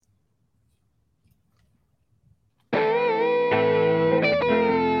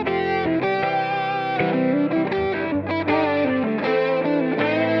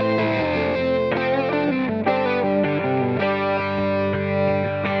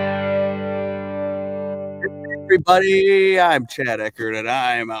everybody. I'm Chad Eckert, and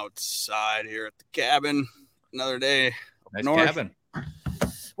I'm outside here at the cabin. Another day up Nice north. cabin.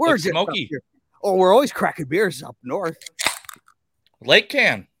 We're Looks just smoky. up here. Oh, we're always cracking beers up north. Lake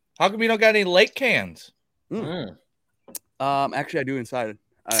can. How come you don't got any lake cans? Actually, I do inside.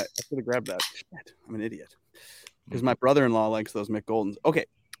 I should have grabbed that. Shit, I'm an idiot. Because my brother-in-law likes those McGoldens. Okay.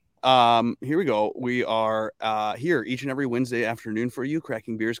 Here we go. We are here each and every Wednesday afternoon for you,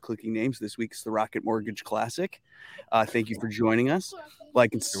 cracking beers, clicking names. This week's the Rocket Mortgage Classic. Thank you for joining us.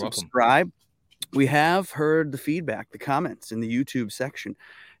 Like and subscribe. Welcome. We have heard the feedback, the comments in the YouTube section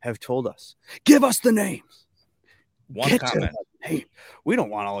have told us, give us the names. One comment. We don't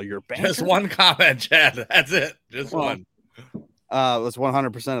want all your banter. Just one comment, Chad. That's it. Just one. That's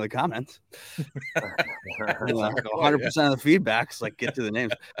 100% of the comments. 100% of the feedbacks. Like, get to the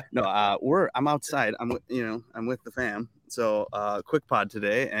names. No, I'm outside. I'm with the fam. So quick pod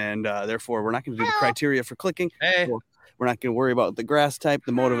today, and therefore we're not going to do the criteria for clicking. Hey. We're not going to worry about the grass type,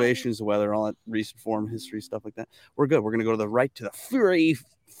 the motivations, the weather, all that recent form history stuff like that. We're good. We're going to go to the right to the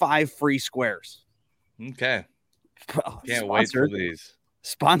 5 free squares. Okay. Can't wait for these.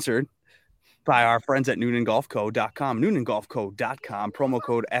 Sponsored by our friends at NoonanGolfCo.com. NoonanGolfCo.com. Promo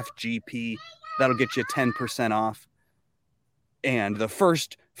code FGP. That'll get you 10% off. And the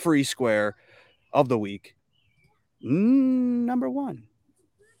first free square of the week, number 1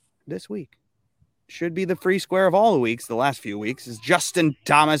 this week, should be the free square of all the weeks, the last few weeks, is Justin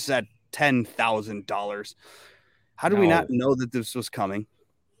Thomas at $10,000. How do we not know that this was coming?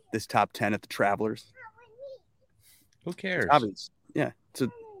 This top 10 at the Travelers. Who cares? It's obvious. Yeah.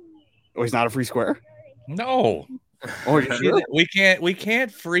 He's not a free square? No. Or we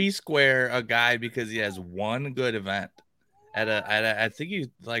can't free square a guy because he has one good event I think he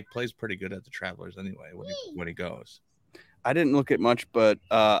plays pretty good at the Travelers anyway when he goes. I didn't look at much, but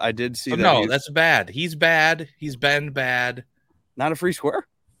I did see that. No, that's bad. He's bad. He's been bad. Not a free square?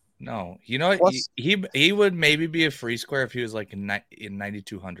 No. You know what? He would maybe be a free square if he was like in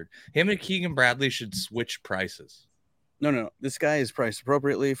 9,200. Him and Keegan Bradley should switch prices. No. This guy is priced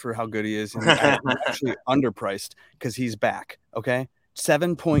appropriately for how good he is. And he's actually underpriced because he's back. Okay.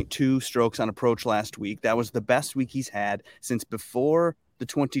 7.2 strokes on approach last week. That was the best week he's had since before the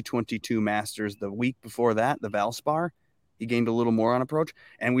 2022 Masters. The week before that, the Valspar, he gained a little more on approach.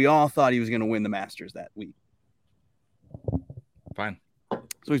 And we all thought he was going to win the Masters that week. Fine. So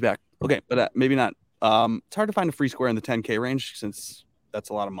he's back. Okay. But maybe not. It's hard to find a free square in the 10K range since that's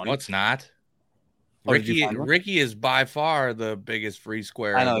a lot of money. No, it's not. Ricky is by far the biggest free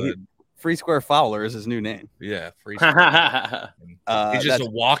square. I know. Free Square Fowler is his new name. Yeah, Free Square. He's just a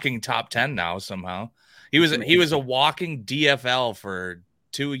walking top 10 now somehow. He was a walking DFL for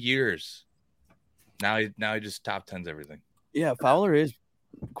 2 years. Now he just top 10s everything. Yeah, Fowler is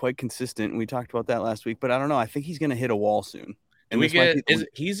quite consistent. We talked about that last week, but I don't know. I think he's going to hit a wall soon. And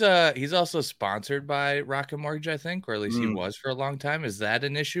he's also sponsored by Rocket Mortgage, I think, or at least he was for a long time. Is that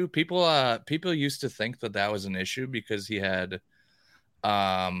an issue? People used to think that was an issue because he had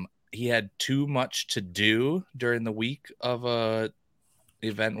too much to do during the week of a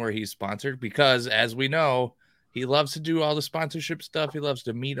event where he's sponsored, because as we know, he loves to do all the sponsorship stuff. He loves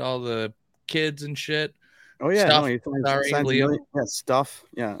to meet all the kids and shit. Oh yeah, stuff.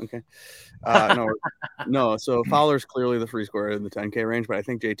 Yeah, okay. No. So Fowler's clearly the free square in the 10K range, but I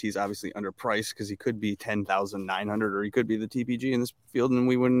think JT's obviously underpriced because he could be 10,900 or he could be the TPG in this field, and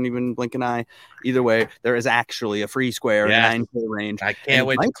we wouldn't even blink an eye. Either way, there is actually a free square in the 9K range. I can't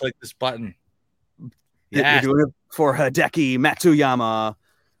wait to click this button. We're doing it for Hideki Matsuyama.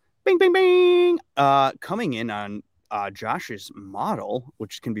 Bing, bing, bing. Coming in on Josh's model,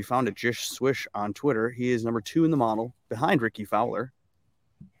 which can be found at Jish Swish on Twitter. He is number 2 in the model behind Ricky Fowler.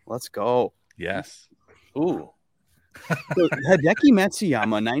 Let's go. Yes. Ooh. So Hideki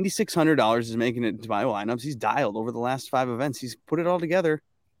Matsuyama, $9,600 is making it to my lineups. He's dialed over the last 5 events. He's put it all together.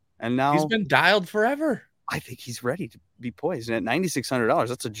 And now he's been dialed forever. I think he's ready to be poised. And at $9,600,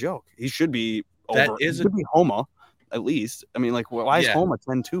 that's a joke. He should be over. He should be Homa, at least. I mean, why is Homa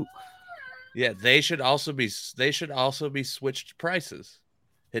 10-2? Yeah, they should also be switched prices.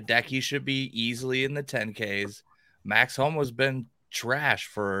 Hideki should be easily in the 10Ks. Max Homa's been trash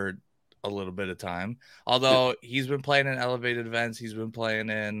for a little bit of time. Although he's been playing in elevated events, he's been playing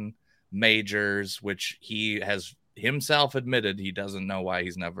in majors, which he has himself admitted he doesn't know why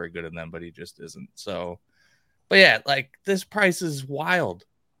he's not very good at them, but he just isn't. So, but yeah, this price is wild.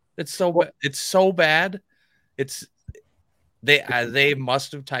 It's so bad. They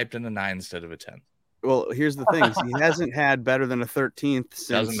must have typed in a 9 instead of a 10. Well, here's the thing. He hasn't had better than a 13th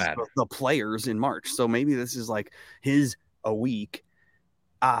since the Players in March. So maybe this is a week.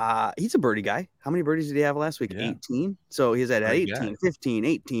 He's a birdie guy. How many birdies did he have last week? Yeah. 18. So he's at Birdie 18, guy. 15,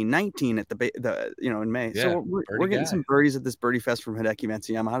 18, 19 at in May. Yeah, So we're getting guy. some birdies at this birdie fest from Hideki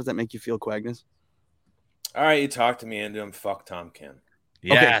Matsuyama. How does that make you feel, Quagnas? All right, you talked to me into him. Fuck Tom Kim.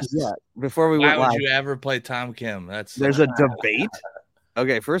 Yes. Okay, yeah. Before we Why went would live, you ever play Tom Kim? there's a debate.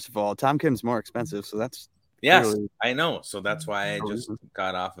 Okay, first of all, Tom Kim's more expensive, so that's yes, clearly... I know. So that's why I just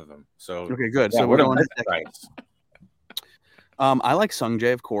got off of him. So okay, good. Yeah, so we're what a going nice price. I like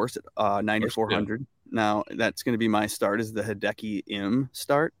Sungjae, of course, at 9,400. Now that's going to be my start as the Hideki Im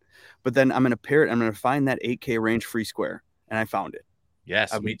start, but then I'm going to pair it. I'm going to find that 8K range free square, and I found it.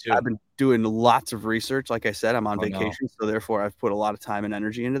 Yes, me too. I've been doing lots of research. Like I said, I'm on vacation, so therefore I've put a lot of time and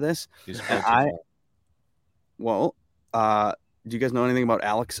energy into this. Do you guys know anything about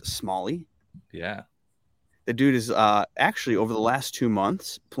Alex Smalley? Yeah. The dude is actually, over the last 2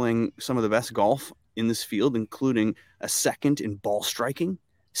 months, playing some of the best golf in this field, including a 2nd in ball striking,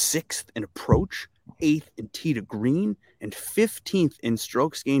 6th in approach, 8th in tee to green, and 15th in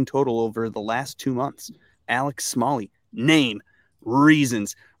strokes gained total over the last 2 months. Alex Smalley, name,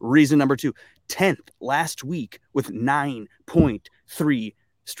 reasons. Reason number 2, 10th last week with 9.3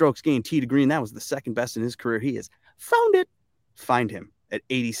 strokes gained tee to green. That was the 2nd best in his career. He has found it. Find him at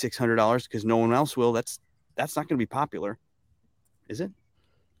 $8,600 because no one else will. That's not going to be popular, is it?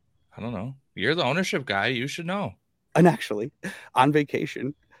 I don't know. You're the ownership guy. You should know. And actually, on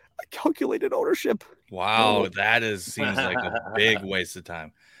vacation, I calculated ownership. Wow, that seems like a big waste of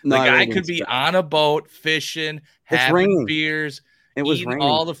time. No, the guy could be on a boat, fishing, having beers, eating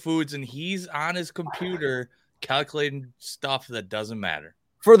all the foods, and he's on his computer calculating stuff that doesn't matter.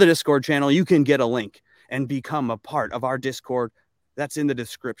 For the Discord channel, you can get a link and become a part of our Discord. That's in the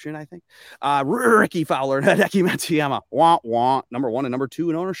description, I think. Ricky Fowler and Hideki Matsuyama. Number 1 and number 2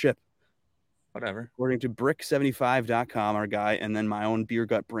 in ownership. Whatever. According to brick75.com, our guy, and then my own beer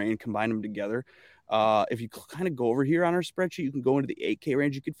gut brain, combine them together. If you kind of go over here on our spreadsheet, you can go into the 8K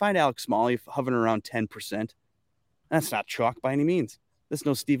range. You can find Alex Smalley hovering around 10%. That's not chalk by any means. That's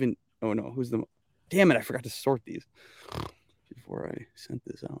no Steven. Oh, no. Who's the... Damn it, I forgot to sort these before I sent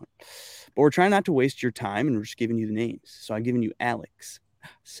this out. But we're trying not to waste your time, and we're just giving you the names. So I'm giving you Alex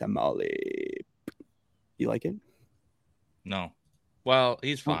Smalley. You like it? No. Well,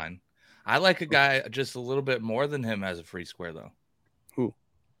 he's fine. I like a guy just a little bit more than him as a free square, though. Who?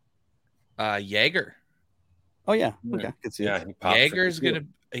 Jaeger. Oh, yeah. Okay. I can see it. Jaeger's going to...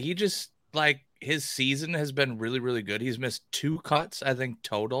 He just, like, his season has been really, really good. He's missed 2 cuts, I think,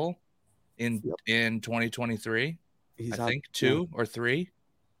 total in 2023. I think 2 or 3.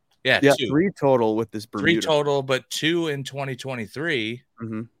 Yeah, 2. 3 total with this Bermuda. 3 total, but 2 in 2023.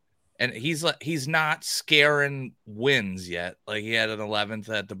 Mm-hmm. And he's not scaring wins yet. Like, he had an 11th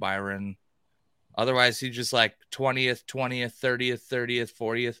at the Byron. Otherwise, he's just like 20th, 20th, 30th, 30th,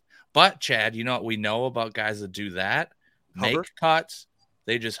 40th. But, Chad, you know what we know about guys that do that? Hover? Make cuts.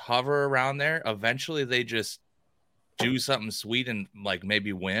 They just hover around there. Eventually, they just do something sweet and, like,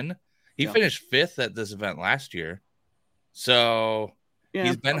 maybe win. He finished 5th at this event last year. So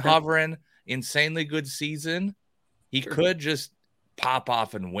he's been hovering, insanely good season. He could just pop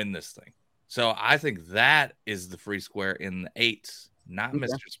off and win this thing. So I think that is the free square in the 8s, not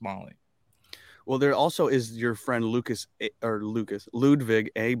Mr. Smalley. Well, there also is your friend Ludwig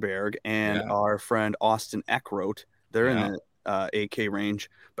Aberg and our friend Austin Eckroat. They're in the 8K range,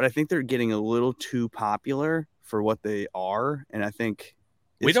 but I think they're getting a little too popular for what they are, and I think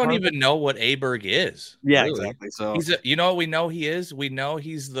we don't even know what Aberg is. Yeah, really. Exactly. So you know what we know he is? We know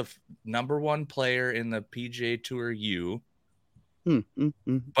he's the number 1 player in the PGA Tour U.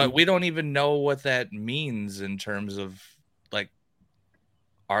 But we don't even know what that means in terms of, like,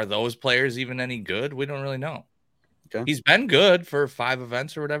 are those players even any good? We don't really know. Okay. He's been good for 5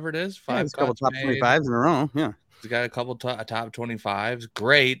 events or whatever it is. 5 a couple top 25s in a row. Yeah. He's got a couple top 25s.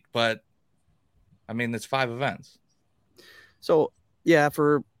 Great, but I mean, it's 5 events. So,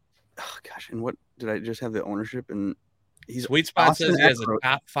 and what did I just have the ownership? And he's Sweet Spot says he has a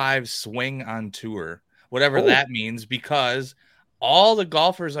top 5 swing on tour, whatever that means, because all the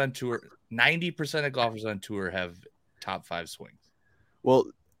golfers on tour, 90% of golfers on tour have top 5 swings.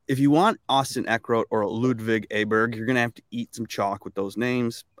 Well, if you want Austin Eckroat or Ludwig Aberg, you're going to have to eat some chalk with those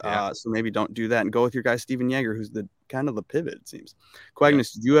names. So maybe don't do that and go with your guy, Steven Yeager, who's the kind of the pivot, it seems.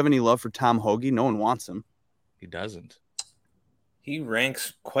 Quagnas, do you have any love for Tom Hoagie? No one wants him. He doesn't. He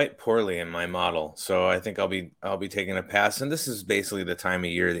ranks quite poorly in my model, so I think I'll be taking a pass. And this is basically the time of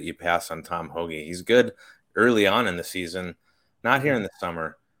year that you pass on Tom Hoagie. He's good early on in the season, not here in the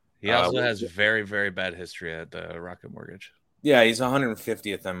summer. He also has very, very bad history at the Rocket Mortgage. Yeah, he's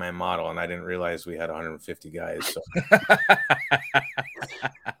 150th on my model, and I didn't realize we had 150 guys. So.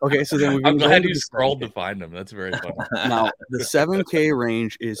 Okay, so then we're I'm going to go glad into you the scrolled 7K. to find them. That's very funny. Now, the 7K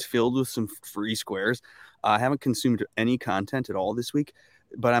range is filled with some free squares. I haven't consumed any content at all this week,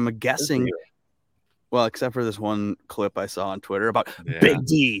 but I'm guessing, well, except for this one clip I saw on Twitter about Big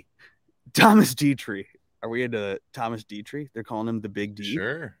D, Thomas Dietrich. Are we into Thomas Dietrich? They're calling him the Big D.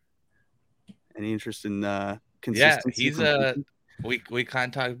 Sure. Any interest in consistency? Yeah, we kind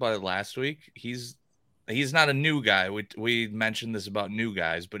of talked about it last week. He's not a new guy. We mentioned this about new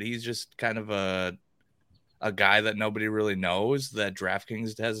guys, but he's just kind of a guy that nobody really knows, that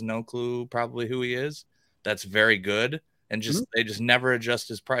DraftKings has no clue probably who he is. That's very good, and they just never adjust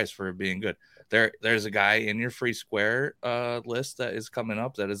his price for being good. There's a guy in your free square list that is coming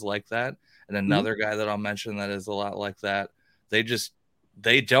up that is like that, and another guy that I'll mention that is a lot like that.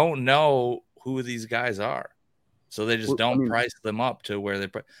 They don't know who these guys are, so they just don't price them up to where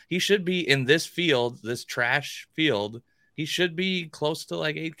he should be in this field, this trash field. He should be close to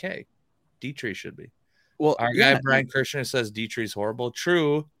like 8K. Dietrich should be. Well, our guy Brian Kirshner says Dietrich's horrible.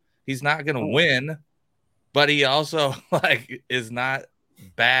 True, he's not going to win, but he also is not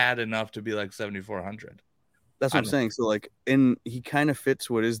bad enough to be like 7,400. That's what I'm saying. So he kind of fits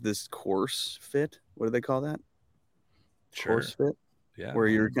what is this course fit? What do they call that? Sure. Course fit. Yeah. Where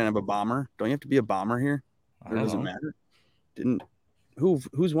you're kind of a bomber. Don't you have to be a bomber here? Or does it matter?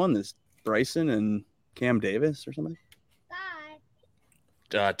 Who's won this? Bryson and Cam Davis or something?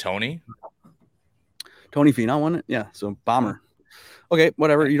 Tony Finau won it. Yeah. So bomber. Okay,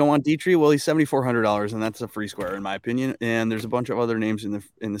 whatever. You don't want Dietrich? Well, he's $7,400, and that's a free square in my opinion. And there's a bunch of other names in the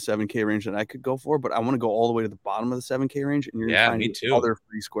 7K range that I could go for, but I want to go all the way to the bottom of the 7K range. And you're gonna find me too. Other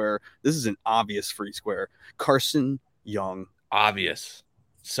free square. This is an obvious free square. Carson Young. Obvious.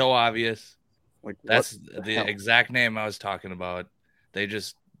 So obvious. That's the hell? Exact name I was talking about. They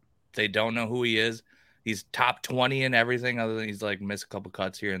don't know who he is. He's top 20 in everything, other than he's missed a couple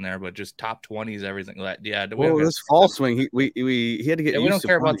cuts here and there, but just top 20s everything. Yeah. Well, this fall swing, he had to get. We don't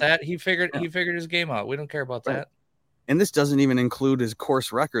care about that. He figured his game out. We don't care about that. And this doesn't even include his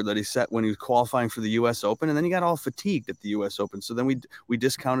course record that he set when he was qualifying for the U.S. Open, and then he got all fatigued at the U.S. Open. So then we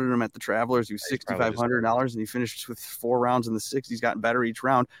discounted him at the Travelers. He was $6,500, and he finished with 4 rounds in the 6. He's gotten better each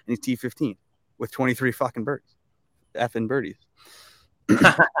round, and he's T15 with 23 fucking birdies.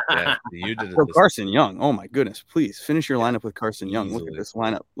 Yeah, you did it. So Carson Young, oh my goodness, please finish your lineup with Carson Young. Look at this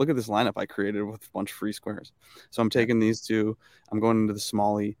lineup I created with a bunch of free squares. So I'm taking these two. I'm going into the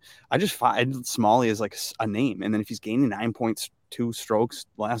Smalley. I find Smalley is like a name, and then if he's gaining 9.2 strokes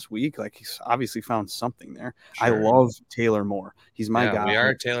last week, he's obviously found something there. Sure. I love Taylor Moore. He's my guy. We are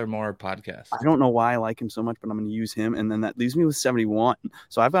a Taylor Moore podcast. I don't know why I like him so much, but I'm going to use him, and then that leaves me with 71.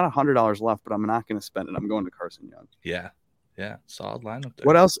 So I've got $100 left, but I'm not going to spend it. I'm going to Carson Young. Yeah, solid lineup there.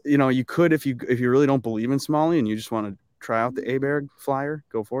 What else? You could, if you really don't believe in Smalley and you just want to try out the Aberg flyer,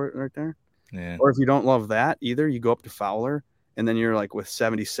 go for it right there. Yeah. Or if you don't love that either, you go up to Fowler, and then you're with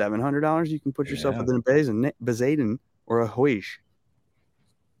 $7,700, you can put yourself with an Bezaden or a Hoish.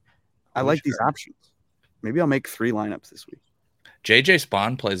 I like these options. Maybe I'll make 3 lineups this week. JJ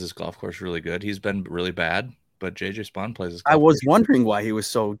Spawn plays this golf course really good. He's been really bad, but JJ Spawn plays this golf course. I was course wondering why he was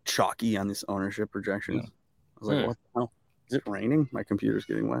so chalky on this ownership projections. Yeah. I was like, what the hell? Is it raining? My computer's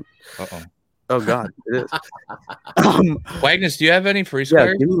getting wet. Uh-oh. Oh, God, it is. Wagnus, do you have any free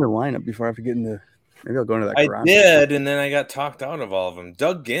squares? Yeah, give me the lineup before I forget maybe I'll go into that garage. I did, and then I got talked out of all of them.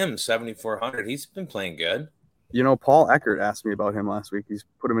 Doug Gim, 7,400. He's been playing good. Paul Eckert asked me about him last week. He's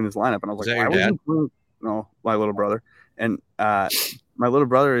put him in his lineup, and I was like, why was he playing? No, my little brother. And my little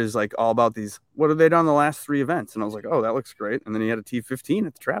brother is all about these. What have they done the last 3 events? And I was like, oh, that looks great. And then he had a T15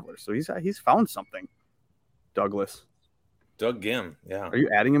 at the Travelers. So he's found something. Doug Gim, yeah. Are you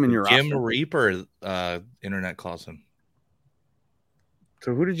adding him in your Gim roster? Reaper, internet calls him.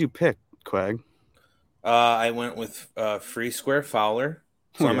 So who did you pick, Quag? I went with free square Fowler.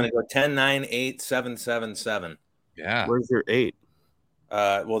 So I'm going to go 10, 9, 8, 7, 7, 7. Yeah. Where's your 8?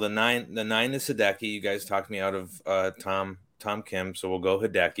 Well, the 9 is Hideki. You guys talked me out of Tom Kim, so we'll go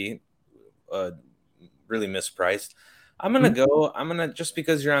Hideki. Really mispriced. I'm gonna just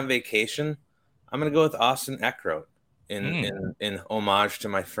because you're on vacation, I'm gonna go with Austin Eckroat in homage to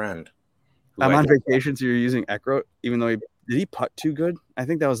my friend. I'm on vacation, so you're using Eckroat, even though did he putt too good? I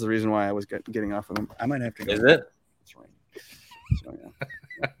think that was the reason why I was getting off of him. I might have to go. Is it? That's right. So,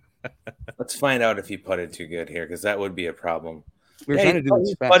 yeah. Let's find out if he putted too good here, because that would be a problem. We're trying to do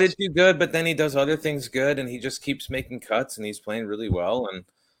this fast. Putted too good, but then he does other things good, and he just keeps making cuts, and he's playing really well, and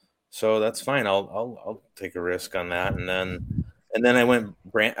so that's fine. I'll take a risk on that, and then I went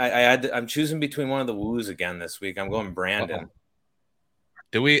I'm choosing between one of the woos again this week. I'm going Brandon.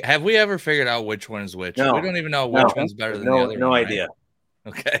 Have we ever figured out which one is which? No. We don't even know which one's better than the other. No one, idea. Right?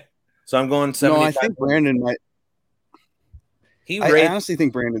 Okay. So I'm going No, 75. I think Brandon might. I honestly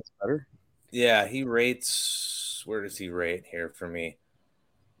think Brandon's better. Yeah, he rates. Where does he rate here for me?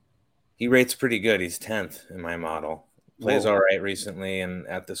 He rates pretty good. He's 10th in my model. Plays all right recently and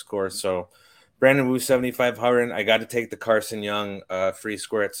at this course. So Brandon Wu 7,500. I got to take the Carson Young free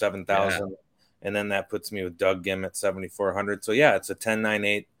square at 7,000, and then that puts me with Doug Gim at 7,400. So yeah, it's a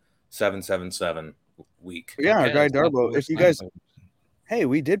 10-9-8 7-7-7 week. Yeah, our guy Darbo. If you guys, hey,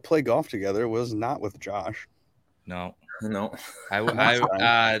 we did play golf together. It was not with Josh. No.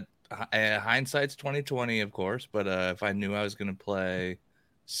 I hindsight's 2020, of course. But if I knew I was going to play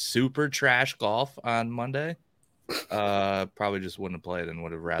super trash golf on Monday, probably just wouldn't have played and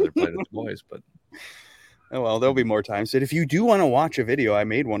would have rather played with the boys. But oh well, there'll be more times. If you do want to watch a video, I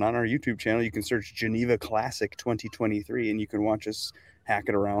made one on our YouTube channel. You can search Geneva Classic 2023, and you can watch us hack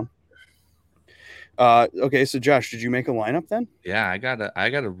it around. Okay, so Josh, did you make a lineup then? Yeah, I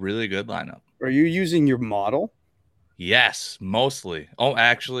got a really good lineup. Are you using your model? Yes, mostly. Oh,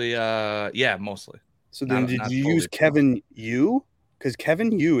 actually, yeah, mostly. So then, did you use Kevin Yu? Because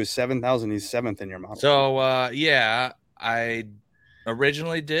Kevin Yu is 7,000. He's 7th in your model. So yeah, I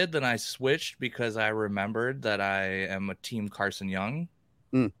originally did. Then I switched because I remembered that I am a team Carson Young,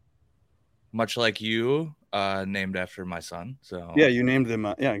 much like you, named after my son. So yeah, you named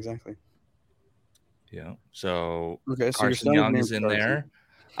them. Yeah, exactly. Yeah. So okay, so Carson Young is in there.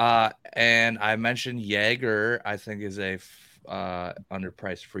 And I mentioned Jaeger, I think, is a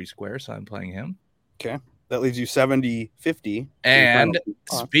underpriced free square, so I'm playing him. Okay. That leaves you 70-50. And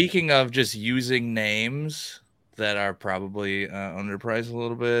speaking of just using names that are probably underpriced a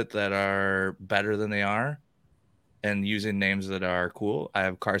little bit, that are better than they are, and using names that are cool, I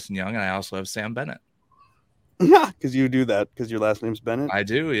have Carson Young, and I also have Sam Bennett. Because you do that, because your last name's Bennett? I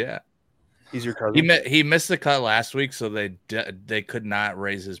do, yeah. He's your cousin. He missed the cut last week, so they could not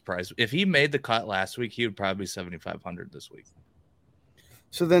raise his price. If he made the cut last week, he would probably be $7,500 this week.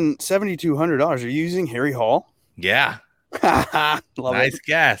 So then $7,200. Are you using Harry Hall? Yeah. Nice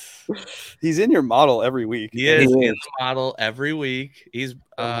guess. He's in your model every week. He is in the model every week. He's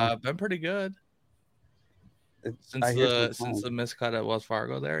been pretty good since the miscut at Wells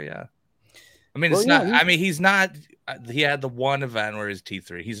Fargo there. Yeah. I mean, it's not. I mean, he's not. He had the one event where he's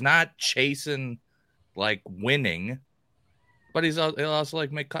T3. He's not chasing like winning, but he'll also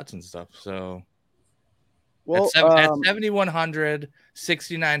like make cuts and stuff. So, at 7,100,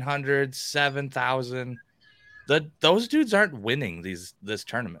 6,900, 7,000, those dudes aren't winning this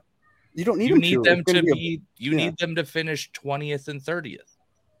tournament. You don't need you them need to. them to be. You need them to finish 20th and 30th.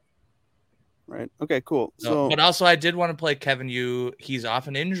 Right. Okay. Cool. But also, I did want to play Kevin Yu. He's off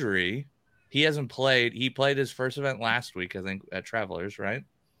an injury. He hasn't played. He played his first event last week, I think, at Travelers, right?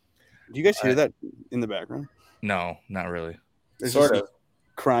 Do you guys hear that in the background? No, not really. There's sort of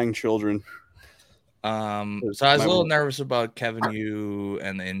like children. So I was a little nervous about Kevin Yu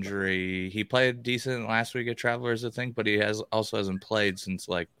and the injury. He played decent last week at Travelers, I think, but he also hasn't played since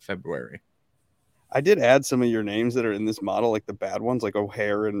like February. I did add some of your names that are in this model, like the bad ones, like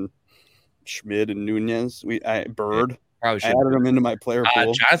O'Hare and Schmid and Nunez. Bird. I added him into my player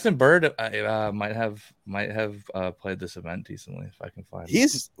pool. Jonathan Bird might have played this event decently if I can find him.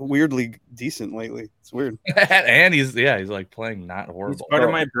 He's weirdly decent lately. It's weird. And he's like playing not horrible. He's part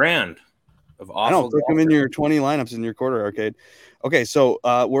of my brand of awful. I don't take him in your 20 lineups in your quarter arcade. Okay, so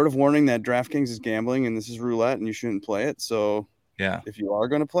word of warning that DraftKings is gambling and this is roulette and you shouldn't play it. So yeah, if you are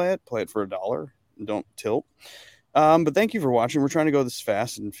going to play it for $1 and don't tilt. But thank you for watching. We're trying to go this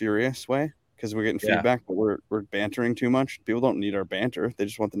fast and furious way, because we're getting feedback, but we're bantering too much. People don't need our banter. They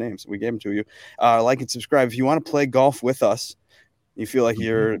just want the names. We gave them to you. Like and subscribe. If you want to play golf with us, you feel like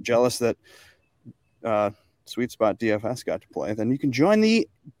you're jealous that Sweet Spot DFS got to play, then you can join the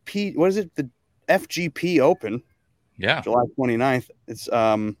the FGP Open. Yeah. July 29th. It's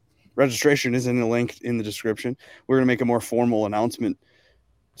registration is in the link in the description. We're going to make a more formal announcement,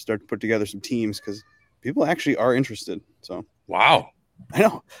 start to put together some teams, because people actually are interested. So wow. I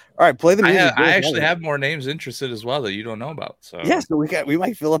know. All right, play the music. I actually have more names interested as well that you don't know about. So yeah, so we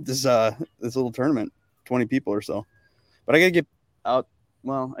might fill up this little tournament, 20 people or so. But I gotta get out.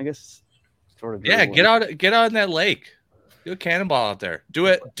 Well, I guess sort of. Yeah, get out in that lake. Do a cannonball out there. Do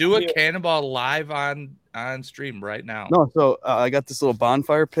a cannonball live on stream right now. No, so I got this little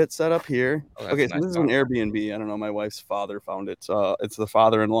bonfire pit set up here. Okay, so nice. This is an Airbnb. I don't know. My wife's father found it. So it's the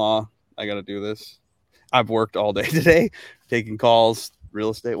father-in-law. I got to do this. I've worked all day today, taking calls, real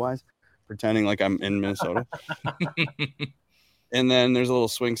estate wise, pretending like I'm in Minnesota. And then there's a little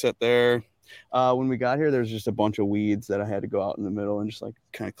swing set there. When we got here, there's just a bunch of weeds that I had to go out in the middle and just like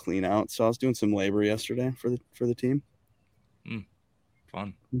kind of clean out. So I was doing some labor yesterday for the team.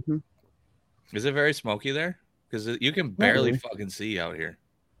 Fun. Mm-hmm. Is it very smoky there? Because you can barely really. fucking see out here.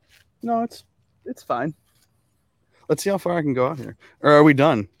 No, it's fine. Let's see how far I can go out here. Or are we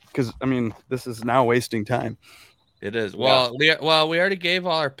done? Because I mean, this is now wasting time. It is. Well, we already gave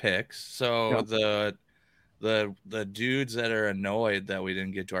all our picks. So Yeah. the dudes that are annoyed that we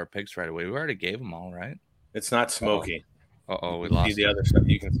didn't get to our picks right away, we already gave them all, right? It's not smoky. We You lost see the other side.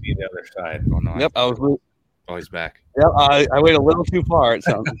 You can see the other side. Oh no! Yep, Oh, he's back. Yep, I went a little too far. It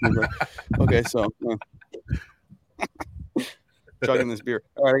sounds. Okay, so chugging this beer.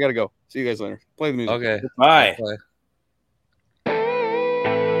 All right, I gotta go. See you guys later. Play the music. Okay. Bye. Bye.